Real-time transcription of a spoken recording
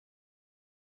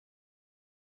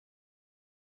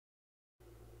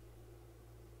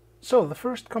So the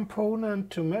first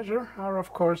component to measure are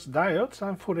of course diodes.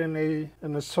 I've put in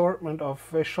an assortment of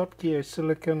a Schottky, a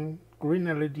silicon, green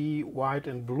LED, white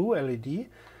and blue LED.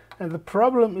 And the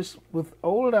problem is with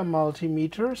older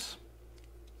multimeters,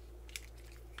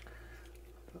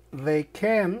 they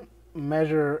can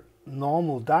measure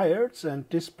normal diodes and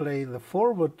display the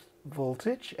forward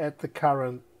voltage at the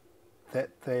current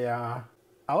that they are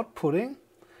outputting.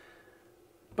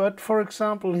 But for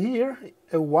example here,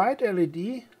 a white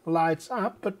LED lights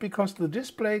up, but because the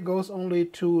display goes only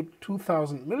to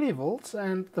 2000 millivolts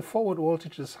and the forward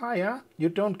voltage is higher, you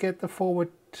don't get the forward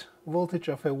voltage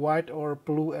of a white or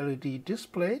blue LED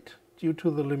displayed due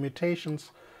to the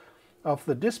limitations of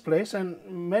the displays, and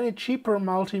many cheaper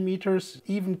multimeters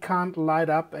even can't light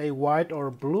up a white or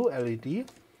blue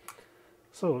LED.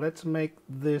 So let's make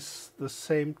this the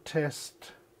same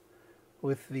test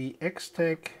with the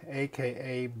X-Tech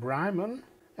aka Bryman,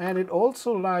 and it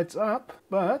also lights up,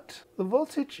 but the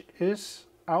voltage is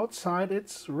outside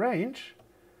its range.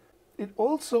 It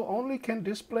also only can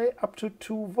display up to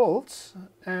 2 volts,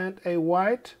 and a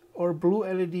white or blue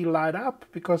LED light up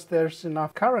because there's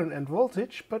enough current and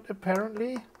voltage, but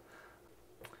apparently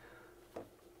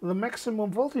the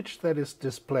maximum voltage that is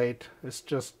displayed is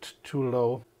just too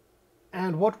low.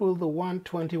 And what will the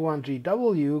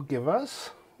 121GW give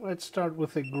us? Let's start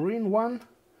with the green one,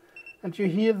 and you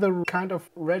hear the kind of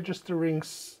registering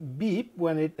beep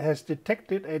when it has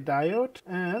detected a diode.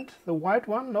 And the white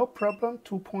one, no problem,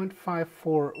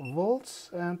 2.54 volts,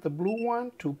 and the blue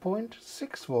one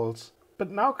 2.6 volts.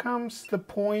 But now comes the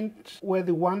point where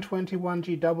the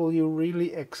 121GW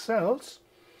really excels.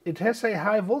 It has a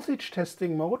high voltage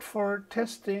testing mode for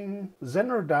testing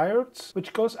Zener diodes,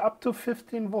 which goes up to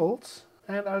 15 volts,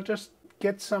 and I'll just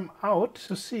get some out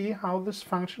to see how this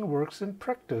function works in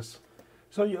practice.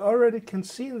 So you already can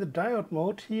see in the diode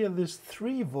mode here this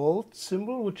 3 volt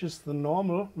symbol, which is the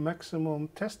normal maximum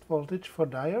test voltage for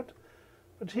diode.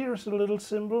 But here's a little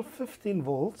symbol, 15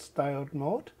 volts diode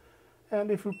mode. And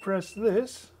if we press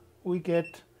this, we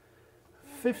get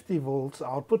 50 volts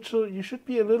output. So you should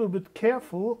be a little bit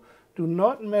careful. Do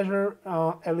not measure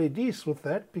LEDs with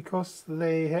that, because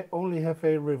they only have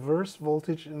a reverse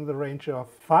voltage in the range of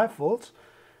 5 volts.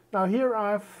 Now here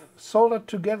I've soldered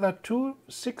together two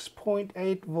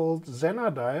 6.8 volt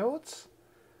Zener diodes,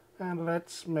 and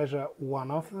let's measure one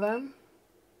of them.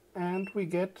 And we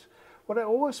get, what I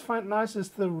always find nice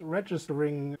is the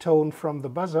registering tone from the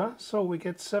buzzer. So we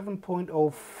get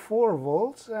 7.04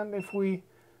 volts, and if we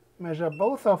measure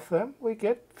both of them, we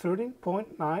get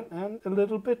 13.9 and a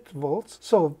little bit volts.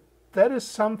 So that is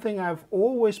something I've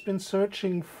always been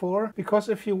searching for, because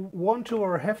if you want to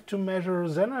or have to measure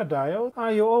Zener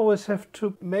diode, you always have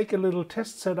to make a little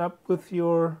test setup with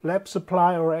your lab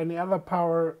supply or any other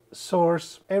power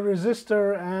source, a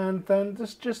resistor, and then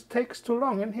this just takes too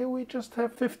long. And here we just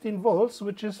have 15 volts,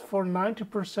 which is for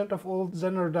 90% of all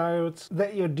Zener diodes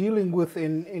that you're dealing with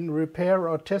in repair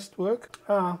or test work.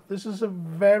 This is a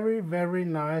very, very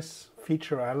nice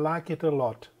feature. I like it a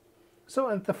lot. So,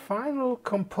 and the final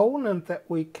component that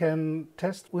we can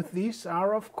test with these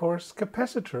are of course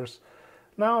capacitors.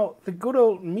 Now the good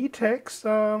old Metex,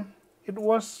 it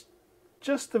was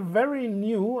just a very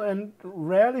new and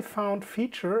rarely found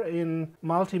feature in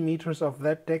multimeters of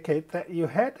that decade, that you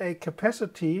had a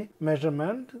capacity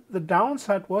measurement. The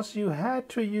downside was you had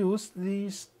to use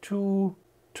these two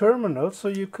terminals, so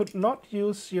you could not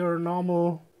use your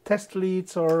normal test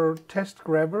leads or test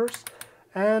grabbers.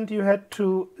 And you had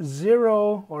to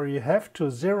zero, or you have to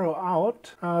zero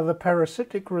out the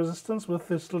parasitic resistance with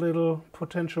this little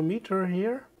potentiometer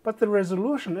here. But the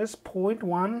resolution is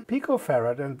 0.1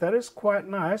 picofarad, and that is quite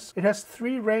nice. It has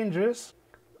 3 ranges.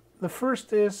 The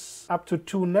first is up to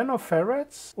 2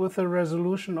 nanofarads with a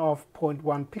resolution of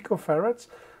 0.1 picofarads.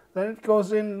 Then it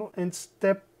goes in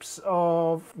steps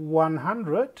of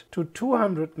 100 to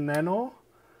 200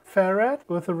 nanofarad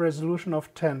with a resolution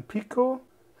of 10 pico.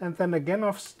 And then again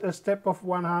of a step of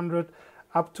 100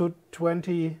 up to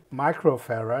 20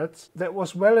 microfarads. That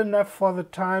was well enough for the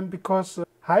time, because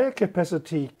higher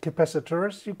capacity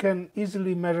capacitors you can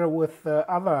easily measure with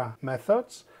other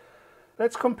methods.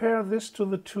 Let's compare this to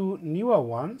the 2 newer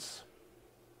ones.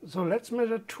 So let's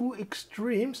measure 2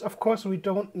 extremes. Of course we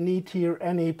don't need here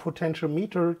any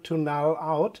potentiometer to null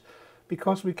out,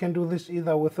 because we can do this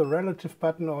either with a relative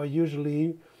button, or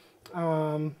usually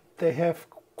they have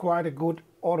quite a good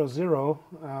auto zero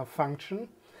function.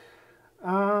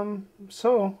 We'll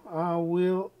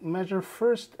measure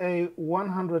first a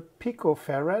 100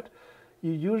 picofarad.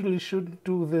 You usually shouldn't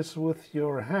do this with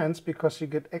your hands, because you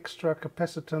get extra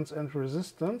capacitance and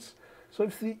resistance. So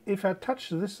if I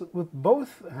touch this with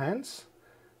both hands,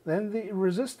 then the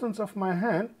resistance of my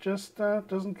hand just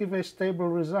doesn't give a stable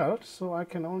result, so I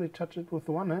can only touch it with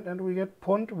one hand, and we get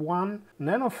 0.1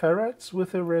 nanofarads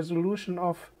with a resolution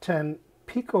of 10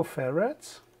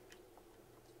 picofarads.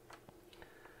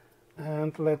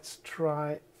 And let's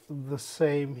try the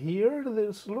same here.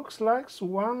 This looks like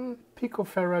 1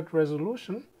 picofarad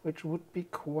resolution, which would be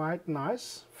quite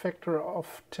nice. Factor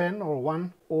of 10 or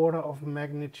 1 order of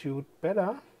magnitude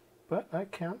better, but I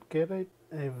can't get a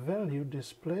value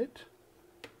displayed.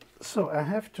 So I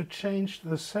have to change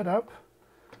the setup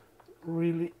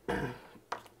really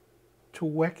to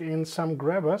whack in some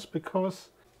grabbers, because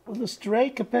the stray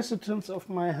capacitance of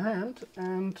my hand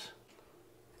and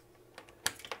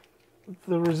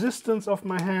the resistance of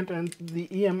my hand and the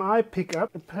EMI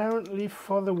pickup apparently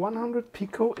for the 100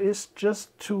 pico is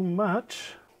just too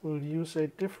much. We'll use a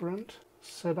different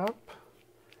setup,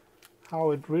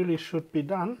 how it really should be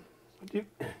done.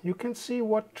 You can see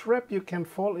what trap you can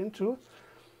fall into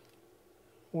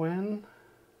when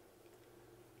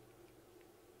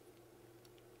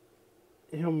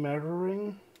you're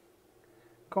measuring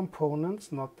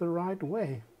components not the right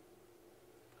way.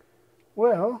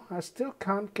 Well, I still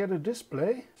can't get a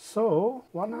display, so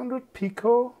 100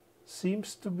 pico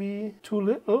seems to be too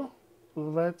little.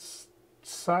 Let's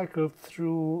cycle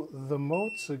through the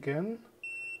modes again.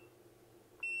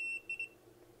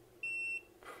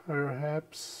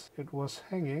 Perhaps it was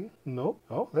hanging. Nope.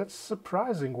 Oh, that's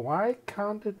surprising. Why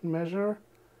can't it measure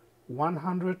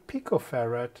 100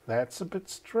 picofarad? That's a bit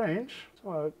strange. So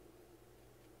I'll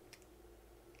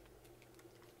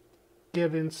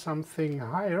get in something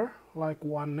higher, like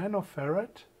 1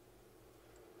 nanofarad.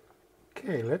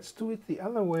 Okay, let's do it the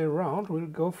other way around. We'll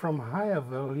go from higher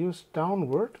values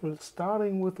downward. We're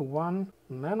starting with 1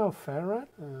 nanofarad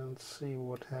and see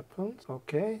what happens.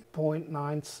 Okay,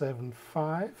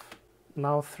 0.975.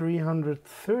 Now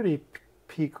 330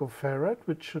 picofarad,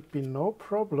 which should be no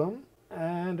problem.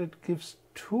 And it gives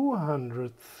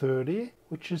 230,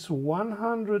 which is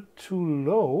 100 too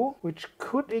low, which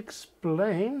could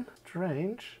explain,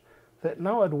 strange, that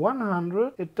now at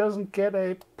 100 it doesn't get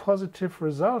a positive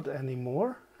result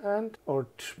anymore, and or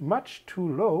much too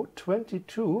low,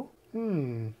 22.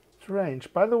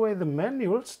 Strange. By the way, the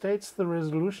manual states the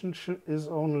resolution is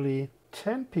only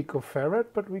 10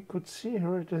 picofarad, but we could see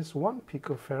here it is 1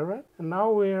 picofarad, and now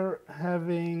we're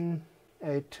having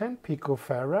a 10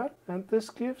 picofarad, and this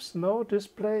gives no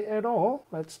display at all.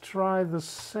 Let's try the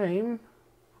same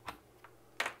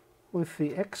with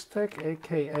the X-Tech,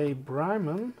 aka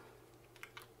Bryman.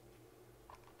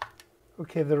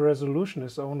 Okay, the resolution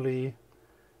is only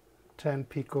 10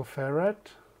 picofarad,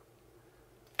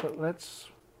 but let's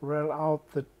rel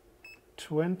out the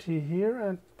 20 here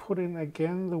and put in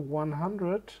again the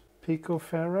 100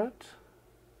 picofarad.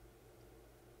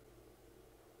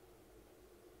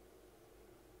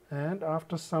 And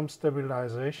after some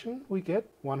stabilization, we get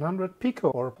 100 pico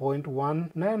or 0.1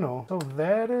 nano. So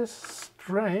that is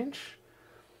strange.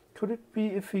 Could it be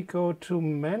if we go to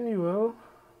manual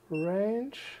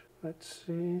range? Let's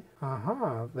see.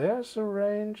 Aha, there's a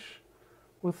range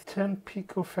with 10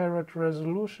 picofarad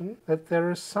resolution. That there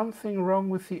is something wrong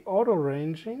with the auto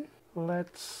ranging.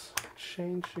 Let's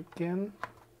change again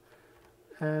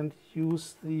and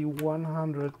use the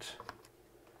 100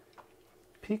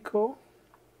 pico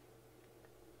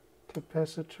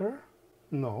capacitor.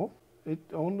 No, it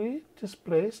only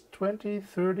displays 20,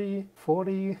 30,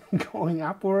 40 going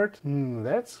upward.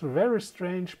 That's very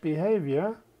strange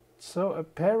behavior. So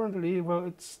apparently, well,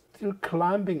 it's still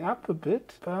climbing up a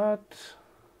bit, but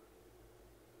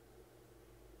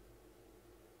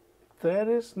that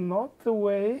is not the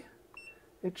way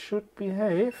it should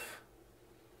behave.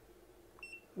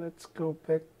 Let's go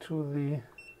back to the...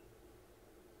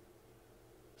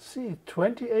 See,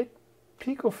 28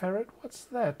 picofarad, what's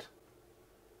that?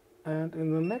 And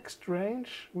in the next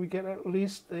range we get at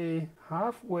least a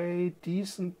halfway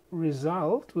decent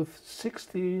result with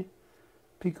 60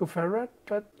 picofarad,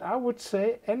 but I would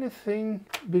say anything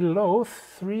below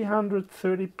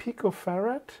 330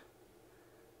 picofarad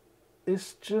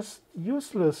is just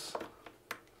useless.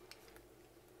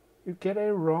 You get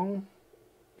a wrong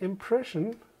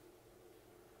impression.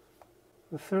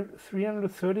 The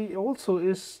 330 also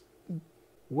is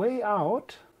way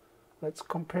out. Let's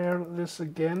compare this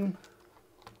again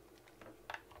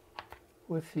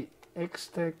with the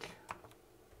X-Tech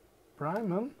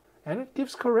Bryman, and it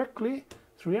gives correctly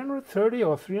 330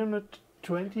 or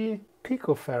 320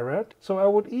 picofarad. So I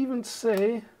would even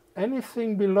say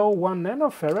anything below 1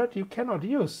 nanofarad you cannot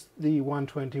use the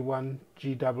 121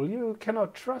 GW, you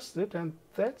cannot trust it, and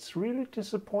that's really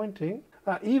disappointing.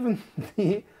 Even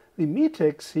the The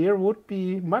MTEX here would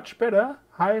be much better,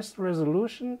 highest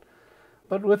resolution,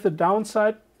 but with the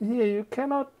downside here you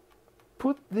cannot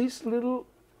put these little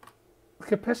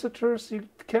capacitors, you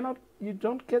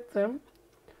don't get them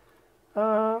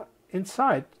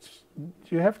inside.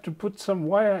 You have to put some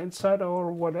wire inside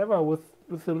or whatever with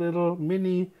a little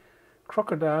mini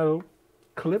crocodile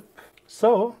clip.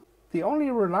 So the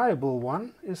only reliable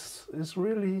one is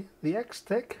really the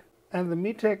X-Tech, and the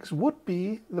MTEX would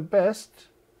be the best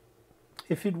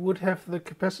if it would have the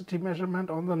capacity measurement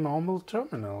on the normal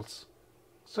terminals.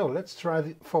 So let's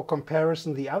try for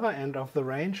comparison the other end of the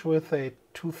range with a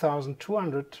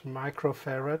 2200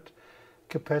 microfarad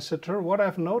capacitor. What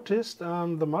I've noticed, the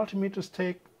multimeters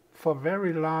take for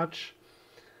very large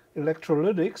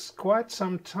electrolytics quite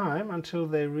some time until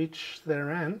they reach their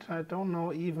end. I don't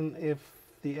know even if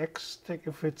the X-Tech,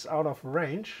 if it's out of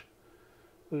range.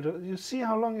 You see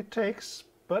how long it takes,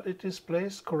 but it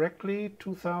displays correctly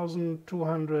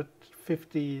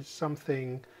 2250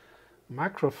 something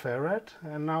microfarad,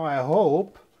 and now I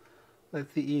hope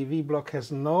that the EEVBlog has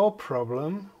no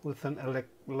problem with an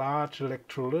large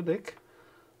electrolytic.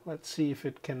 Let's see if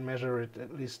it can measure it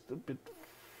at least a bit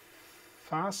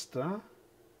faster.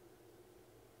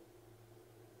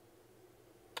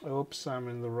 Oops, I'm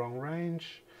in the wrong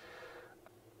range.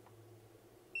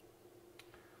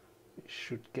 We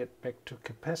should get back to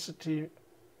capacity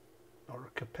or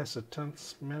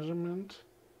capacitance measurement.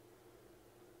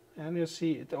 And you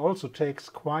see it also takes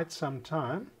quite some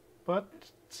time,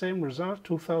 but same result,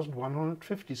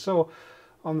 2150. So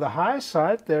on the high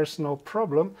side there's no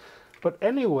problem. But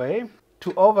anyway,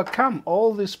 to overcome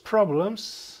all these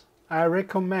problems, I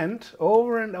recommend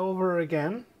over and over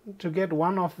again to get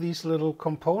one of these little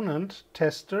component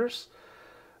testers,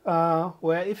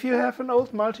 where if you have an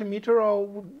old multimeter,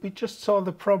 or we just saw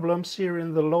the problems here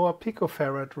in the lower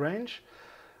picofarad range,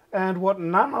 and what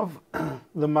none of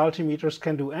the multimeters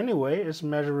can do anyway is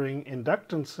measuring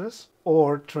inductances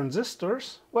or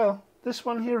transistors. Well, this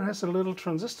one here has a little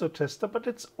transistor tester, but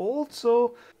it's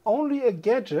also only a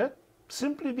gadget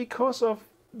simply because of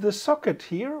the socket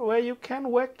here, where you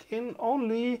can whack in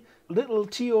only little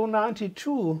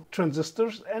TO92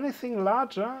 transistors. Anything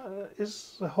larger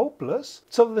is hopeless.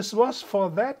 So this was, for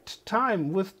that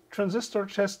time, with transistor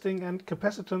testing and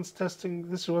capacitance testing,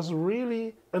 this was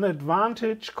really an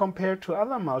advantage compared to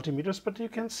other multimeters. But you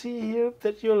can see here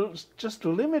that you're just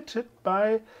limited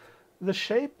by the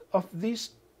shape of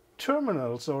these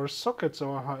terminals or sockets,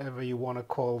 or however you want to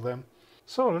call them.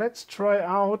 So let's try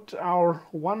out our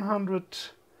 100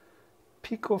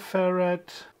 picofarad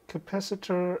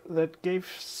capacitor that gave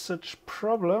such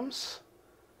problems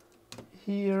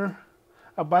here.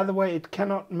 By the way, it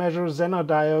cannot measure Zener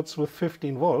diodes with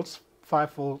 15 volts.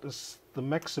 5 volt is the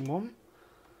maximum.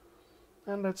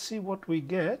 And let's see what we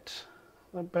get.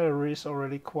 The battery is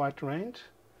already quite drained.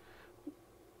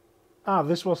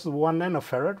 This was the 1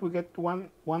 nanofarad. We get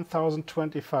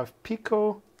 1025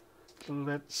 pico.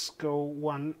 Let's go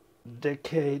 1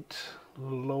 decade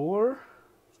lower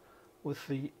with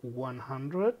the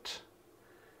 100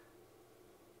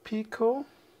 pico.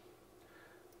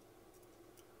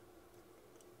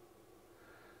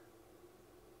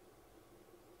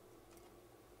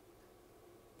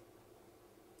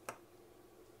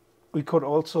 We could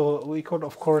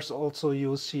of course also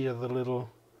use here the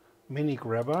little mini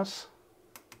grabbers.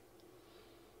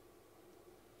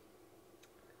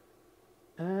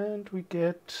 And we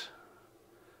get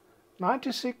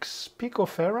 96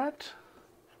 picofarad.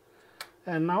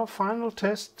 And now final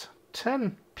test,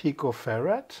 10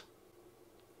 picofarad.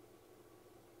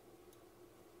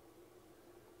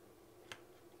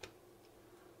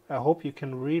 I hope you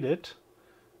can read it.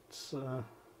 It's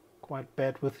quite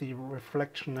bad with the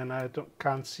reflection, and I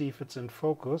can't see if it's in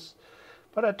focus.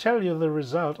 But I tell you the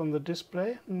result on the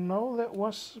display. No, that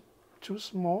was too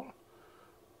small.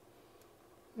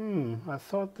 I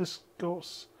thought this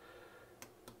goes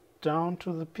down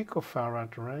to the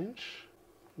picofarad range.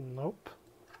 Nope.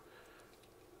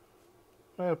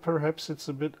 Well, perhaps it's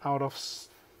a bit out of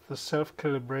the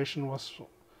self-calibration was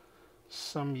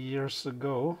some years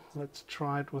ago. Let's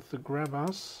try it with the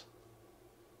grabbers.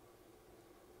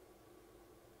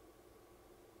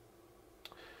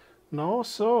 No,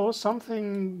 so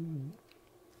something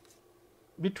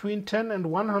between 10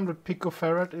 and 100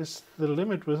 picofarad is the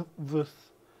limit with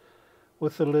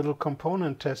the little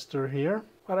component tester here.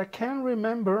 But I can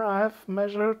remember I've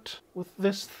measured with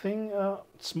this thing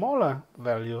smaller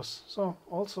values, so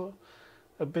also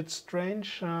a bit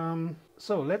strange.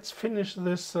 So let's finish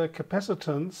this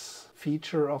capacitance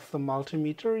feature of the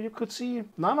multimeter. You could see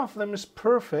none of them is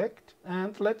perfect,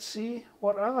 and let's see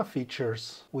what other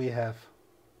features we have.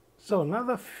 So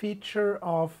another feature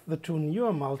of the two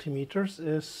newer multimeters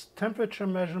is temperature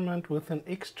measurement with an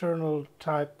external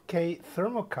type K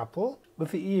thermocouple. With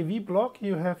the EEVBlog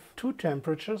you have two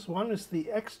temperatures. One is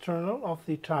the external of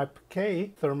the type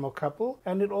K thermocouple,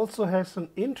 and it also has an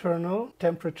internal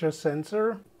temperature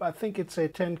sensor. I think it's a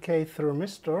 10K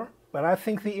thermistor. But I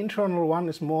think the internal one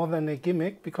is more than a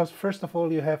gimmick, because first of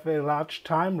all you have a large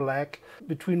time lag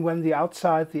between when the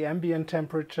outside, the ambient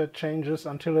temperature changes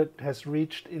until it has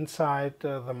reached inside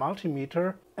the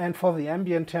multimeter. And for the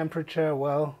ambient temperature,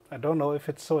 well, I don't know if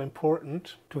it's so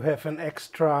important to have an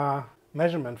extra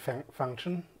measurement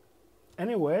function.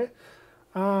 Anyway,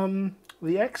 the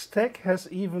X-Tech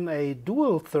has even a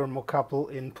dual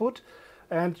thermocouple input.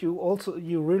 And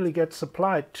you really get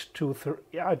supplied two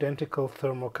identical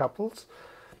thermocouples.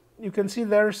 You can see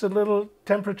there's a little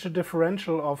temperature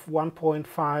differential of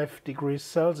 1.5 degrees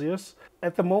Celsius.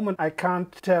 At the moment I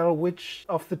can't tell which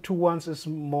of the two ones is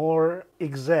more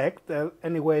exact.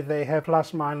 Anyway, they have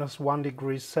plus minus 1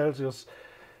 degrees Celsius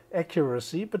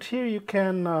accuracy. But here you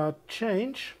can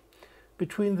change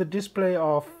between the display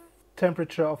of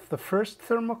temperature of the first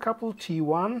thermocouple,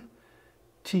 T1,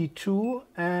 T2,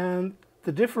 and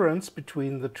the difference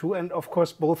between the two, and of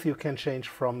course both you can change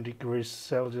from degrees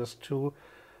Celsius to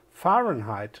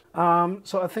Fahrenheit.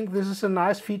 So I think this is a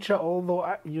nice feature,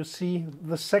 although you see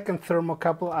the second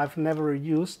thermocouple I've never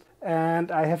used,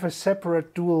 and I have a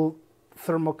separate dual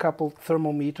thermocouple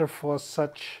thermometer for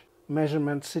such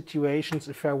measurement situations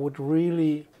if I would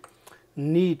really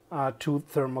need two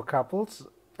thermocouples.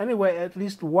 Anyway, at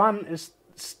least one is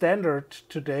standard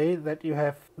today, that you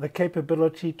have the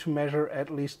capability to measure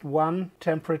at least one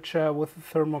temperature with a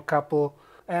thermocouple.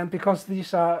 And because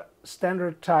these are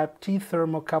standard type T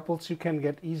thermocouples, you can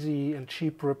get easy and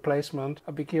cheap replacement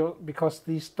because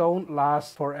these don't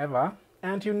last forever.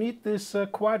 And you need this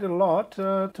quite a lot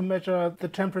to measure the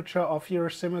temperature of your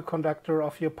semiconductor,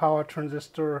 of your power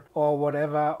transistor or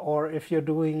whatever. Or if you're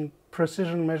doing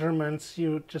precision measurements,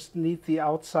 you just need the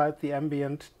outside, the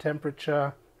ambient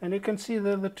temperature. And you can see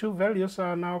that the two values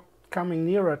are now coming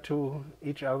nearer to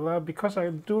each other, because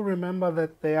I do remember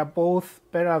that they are both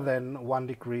better than 1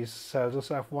 degree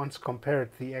Celsius. I've once compared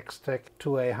the X-Tech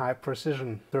to a high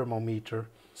precision thermometer.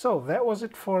 So that was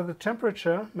it for the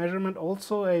temperature measurement.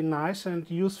 Also a nice and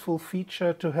useful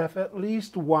feature to have at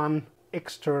least one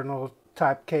external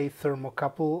type K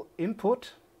thermocouple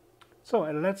input. So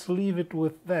let's leave it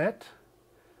with that.